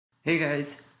Hey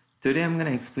guys, today I'm going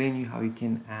to explain you how you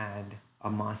can add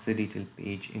a master detail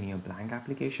page in your blank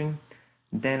application.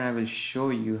 Then I will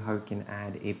show you how you can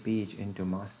add a page into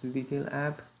master detail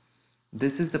app.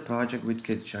 This is the project which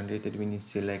gets generated when you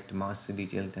select master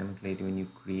detail template when you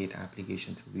create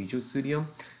application through Visual Studio.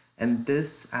 And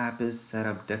this app is set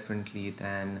up differently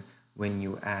than when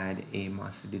you add a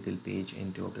master detail page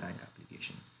into a blank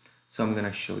application. So I'm going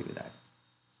to show you that.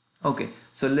 Okay,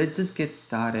 so let's just get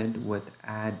started with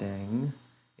adding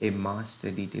a master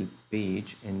detail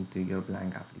page into your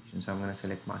blank application. So I'm going to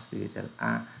select master detail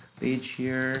app page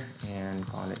here and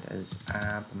call it as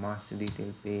app master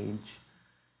detail page.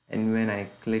 And when I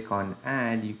click on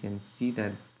add, you can see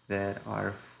that there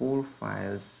are 4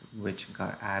 files which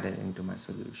got added into my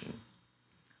solution.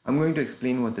 I'm going to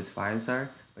explain what these files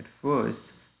are, but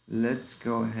first let's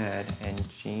go ahead and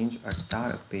change our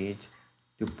startup page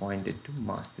to point it to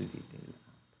master detail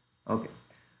app. Okay,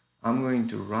 I'm going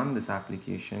to run this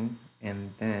application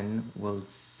and then we'll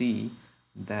see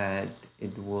that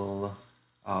it will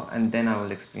and then I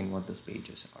will explain what those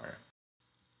pages are.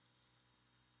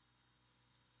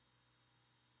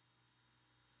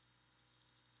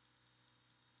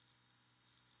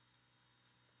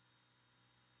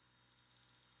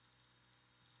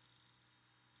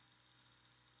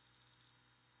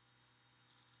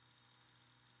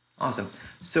 Awesome.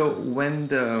 So when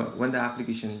the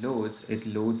application loads, it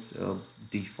loads a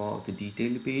default the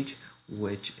detail page,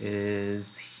 which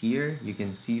is here. You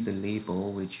can see the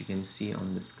label, which you can see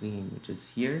on the screen, which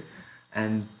is here.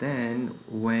 And then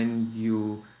when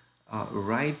you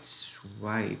right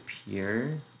swipe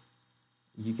here,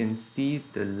 you can see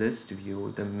the list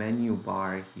view, the menu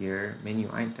bar here, menu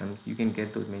items. You can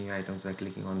get those menu items by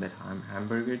clicking on that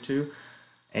hamburger too,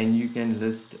 and you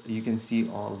can see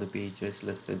all the pages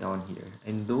listed down here,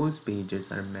 and those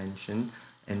pages are mentioned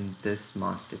in this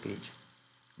master page.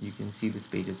 You can see these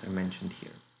pages are mentioned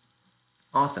here.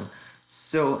 Awesome.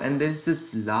 So, and there's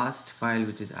this last file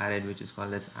which is added, which is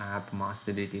called as app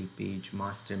master detail page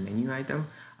master menu item.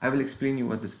 I will explain you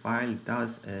what this file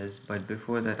does is, but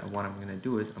before that, what I'm going to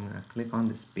do is I'm going to click on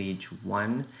this page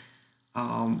one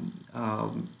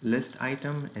list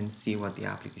item and see what the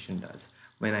application does.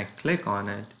 When I click on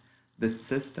it, the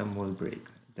system will break.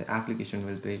 The application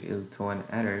will break. It'll throw an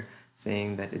error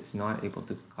saying that it's not able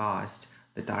to cast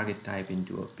the target type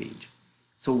into a page.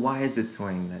 So why is it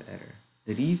throwing that error?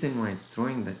 The reason why it's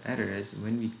throwing that error is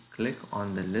when we click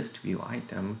on the list view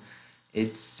item,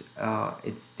 it's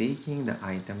taking the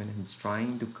item and it's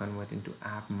trying to convert into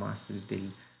app master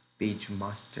detail page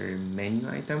master menu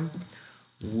item,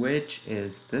 which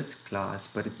is this class,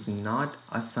 but it's not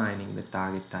assigning the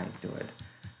target type to it.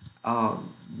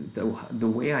 The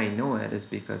way I know it is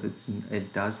because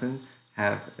it doesn't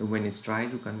have, when it's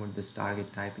trying to convert this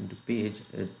target type into page,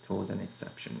 it throws an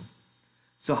exception.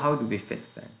 So how do we fix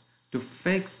that? To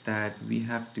fix that, we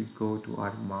have to go to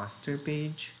our master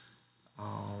page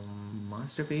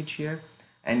here,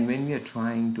 and when we are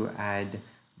trying to add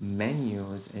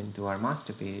menus into our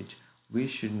master page, we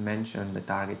should mention the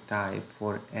target type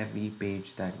for every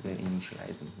page that we are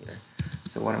initializing here.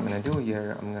 So what I'm going to do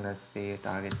here, I'm going to say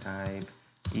target type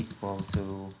equal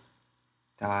to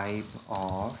type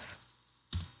of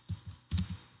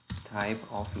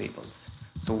labels.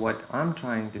 So what I'm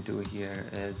trying to do here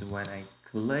is when I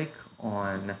click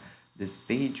on this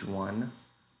page one,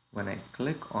 then when I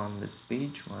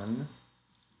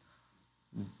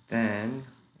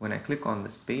click on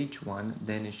this page one,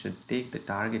 then it should take the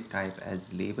target type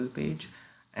as label page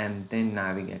and then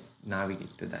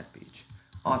navigate to that page.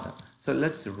 Awesome. So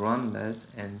let's run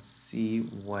this and see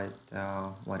what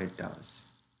it does.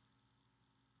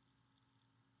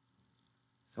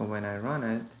 So when I run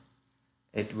it,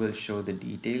 it will show the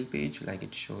detail page like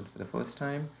it showed for the first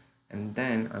time, and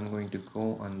then I'm going to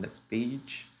go on the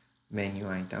page menu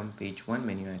item, page one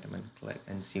menu item, and click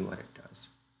and see what it does.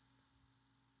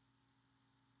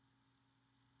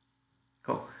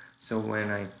 Cool. So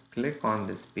when I click on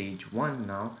this page one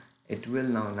now, it will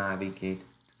now navigate to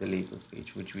the labels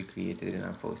page, which we created in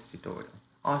our first tutorial.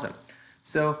 Awesome.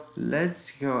 So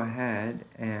let's go ahead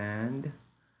and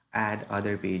add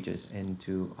other pages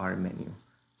into our menu.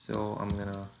 So I'm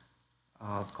gonna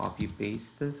copy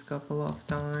paste this couple of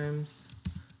times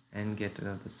and get rid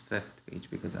of this 5th page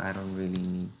because I don't really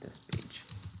need this page,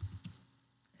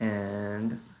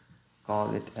 and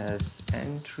call it as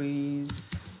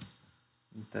entries,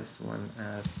 this one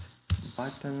as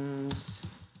buttons,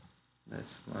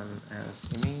 this one as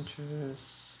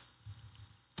images,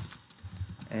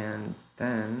 and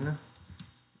then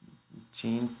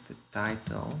change the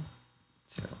title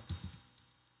to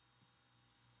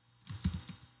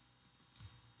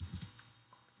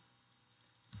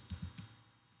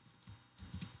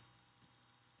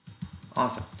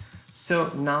Awesome. So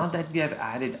now that we have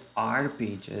added our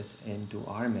pages into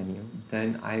our menu,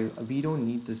 then we don't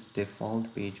need this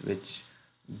default page which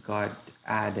got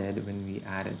added when we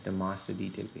added the master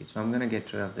detail page. So I'm gonna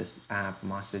get rid of this app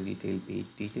master detail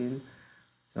page detail.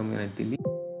 So I'm gonna delete,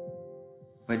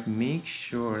 but make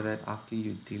sure that after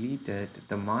you delete it,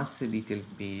 the master detail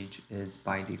page is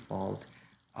by default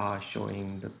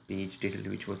showing the page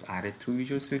detail which was added through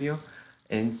Visual Studio.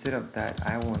 Instead of that,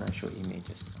 I wanna show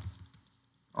images now.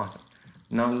 Awesome.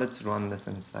 Now let's run this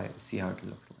and see how it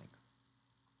looks like.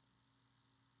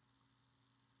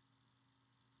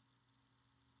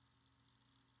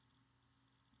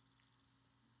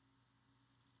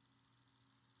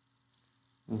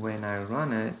 When I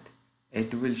run it,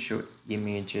 it will show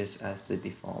images as the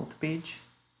default page.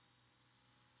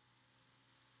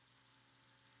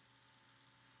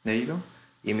 There you go,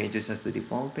 images as the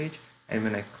default page. And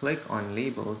when I click on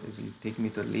labels, it will take me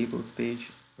to the labels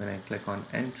page. When I click on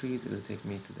entries, it will take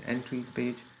me to the entries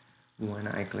page. When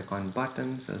I click on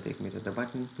buttons, it'll take me to the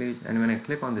buttons page. And when I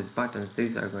click on these buttons,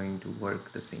 these are going to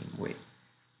work the same way.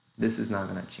 This is not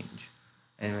going to change.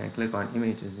 And when I click on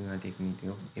images, it's going to take me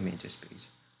to images page.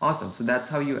 Awesome. So that's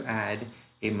how you add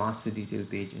a master detail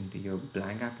page into your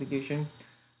blank application.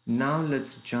 Now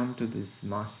let's jump to this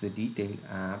master detail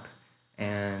app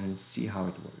and see how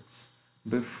it works.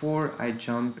 Before I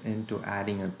jump into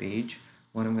adding a page,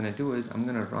 what I'm going to do is I'm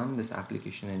going to run this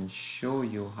application and show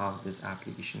you how this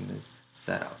application is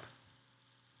set up.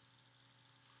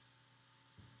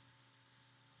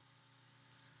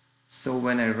 So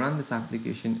when I run this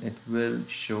application, it will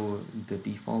show the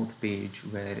default page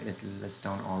where it will list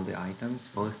down all the items,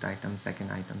 first item,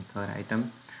 second item, third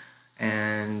item.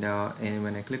 And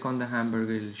when I click on the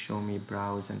hamburger, it will show me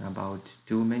browse and about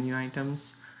 2 menu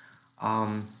items.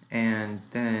 And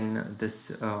then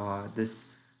this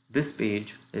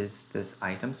page is this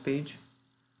items page.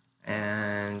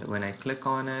 And when I click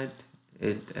on it,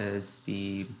 it is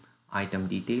the item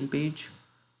detail page.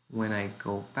 When I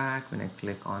go back, when I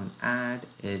click on add,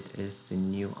 it is the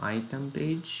new item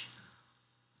page.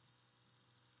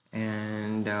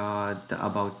 And the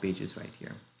about page is right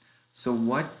here. So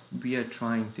what we are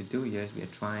trying to do here is we are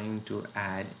trying to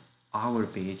add our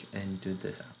page into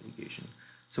this application.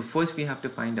 So first we have to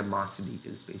find a master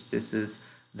details page.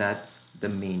 That's the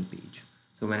main page.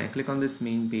 So when I click on this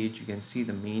main page, you can see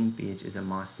the main page is a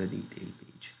master detail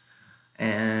page.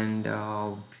 And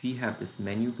we have this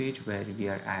menu page where we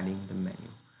are adding the menu.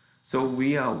 So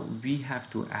we have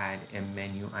to add a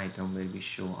menu item where we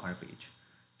show our page.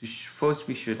 First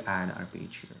we should add our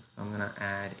page here. So I'm gonna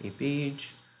add a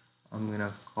page. I'm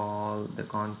gonna call the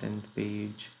content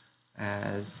page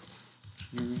as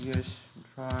Curious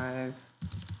Drive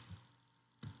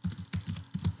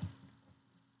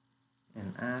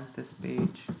and add this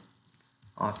page.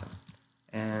 Awesome.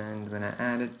 And when I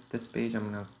added this page, I'm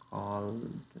gonna call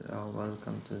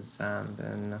welcome to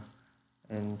Xamarin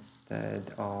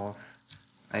instead of,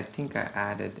 I think I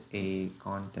added a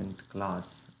content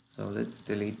class. So let's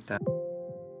delete that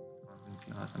content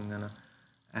class. I'm gonna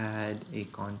add a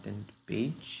content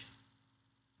page.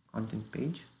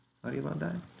 Sorry about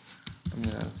that. I'm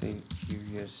gonna say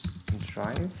Curious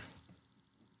Drive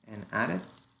and add it.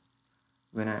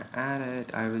 When I add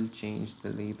it, I will change the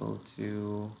label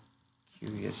to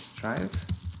Curious Drive.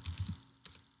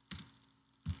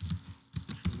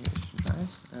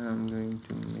 And I'm going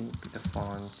to make the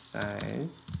font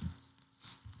size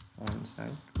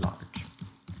large.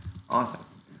 Awesome.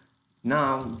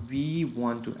 Now we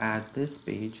want to add this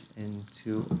page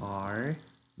into our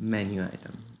menu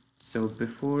item. So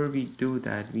before we do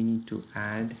that, we need to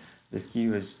add this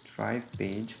Curious Drive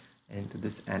page into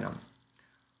this enum.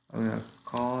 I'm going to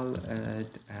call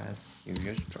it as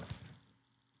Curious Drive.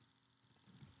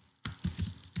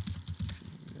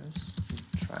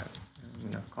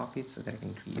 I'm going to copy it so that I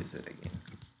can reuse it again.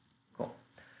 Cool.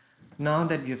 Now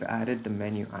that we've added the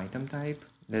menu item type,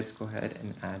 let's go ahead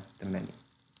and add the menu.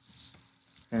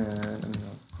 And I'm going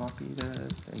to copy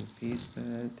this and paste it.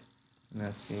 I'm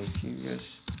going to say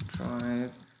Curious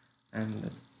Drive, and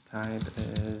the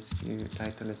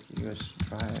title is Curious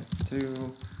Drive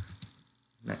 2.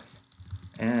 Nice.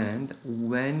 And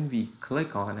when we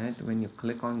click on it, when you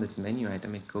click on this menu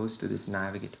item, it goes to this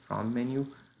navigate from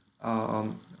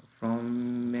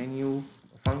menu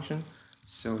function.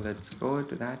 So let's go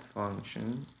to that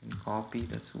function and copy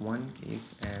this one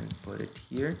case and put it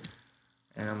here.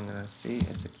 And I'm gonna say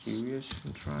it's a Curious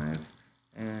Drive,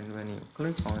 and when you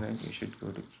click on it, you should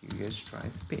go to Curious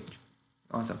Drive page.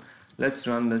 Awesome. Let's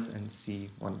run this and see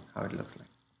how it looks like.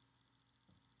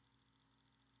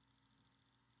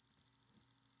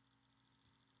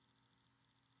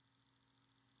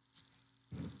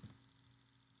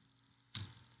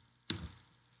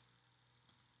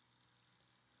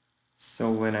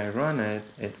 So when I run it,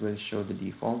 it will show the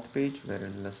default page where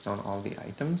it will list down all the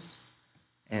items.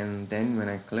 And then when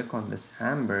I click on this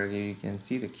hamburger, you can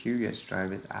see the curious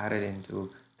drive is added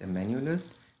into the menu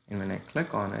list. And when I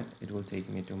click on it, it will take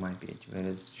me to my page where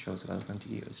it shows welcome to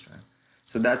Curious Drive.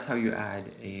 So that's how you add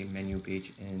a menu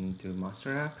page into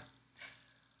Master App.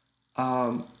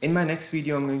 In my next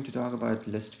video, I'm going to talk about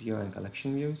list view and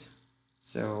collection views.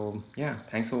 So yeah,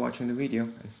 thanks for watching the video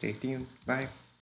and stay tuned. Bye.